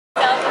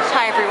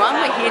Hi everyone,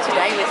 we're here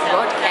today with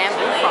Rod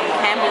Campbell from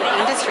Campbell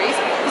Industries.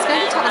 He's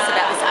going to tell us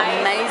about this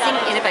amazing,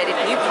 innovative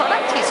new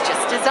product he's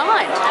just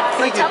designed.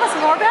 Can you tell us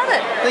more about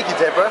it? Thank you,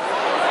 Deborah.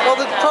 Well,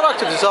 the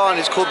product of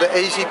design is called the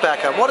Easy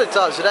Backer. What it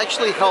does, it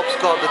actually helps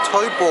guide the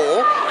tow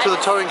ball to the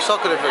towing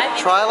socket of a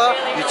trailer,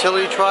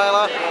 utility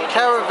trailer,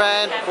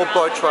 caravan or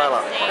boat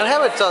trailer. And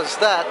how it does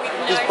that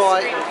is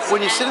by, when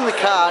you sit in the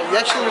car, you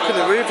actually look in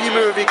the rear view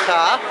mirror of your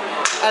car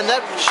and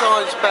that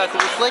shines back, it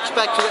reflects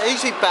back to the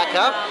Easy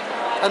Backer,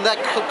 and that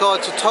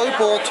guides the tow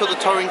ball to the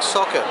towing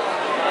socket.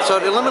 So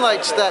it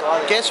eliminates that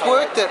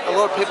guesswork that a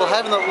lot of people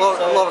have and a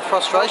lot of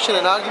frustration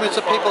and arguments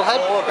that people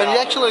have, and you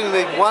actually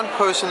need one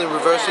person in the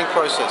reversing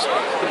process.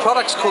 The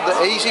product's called the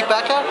Easy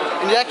Backer,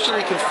 and you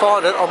actually can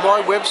find it on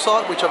my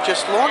website, which I've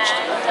just launched,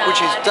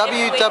 which is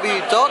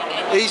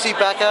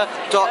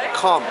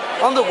www.easybacker.com.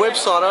 On the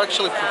website I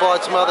actually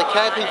provide some other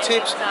camping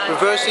tips,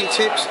 reversing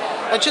tips,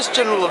 and just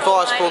general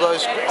advice for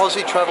those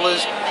Aussie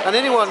travellers and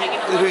anyone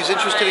who's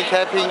interested in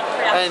camping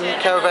and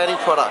caravanning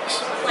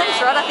products.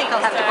 Thanks, Rod. I think I'll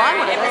have to buy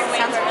one of those.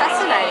 It sounds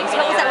fascinating. So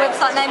what was that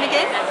website name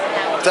again?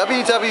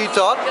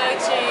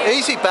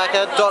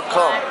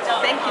 www.easybacker.com.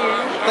 Thank you.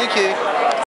 Thank you.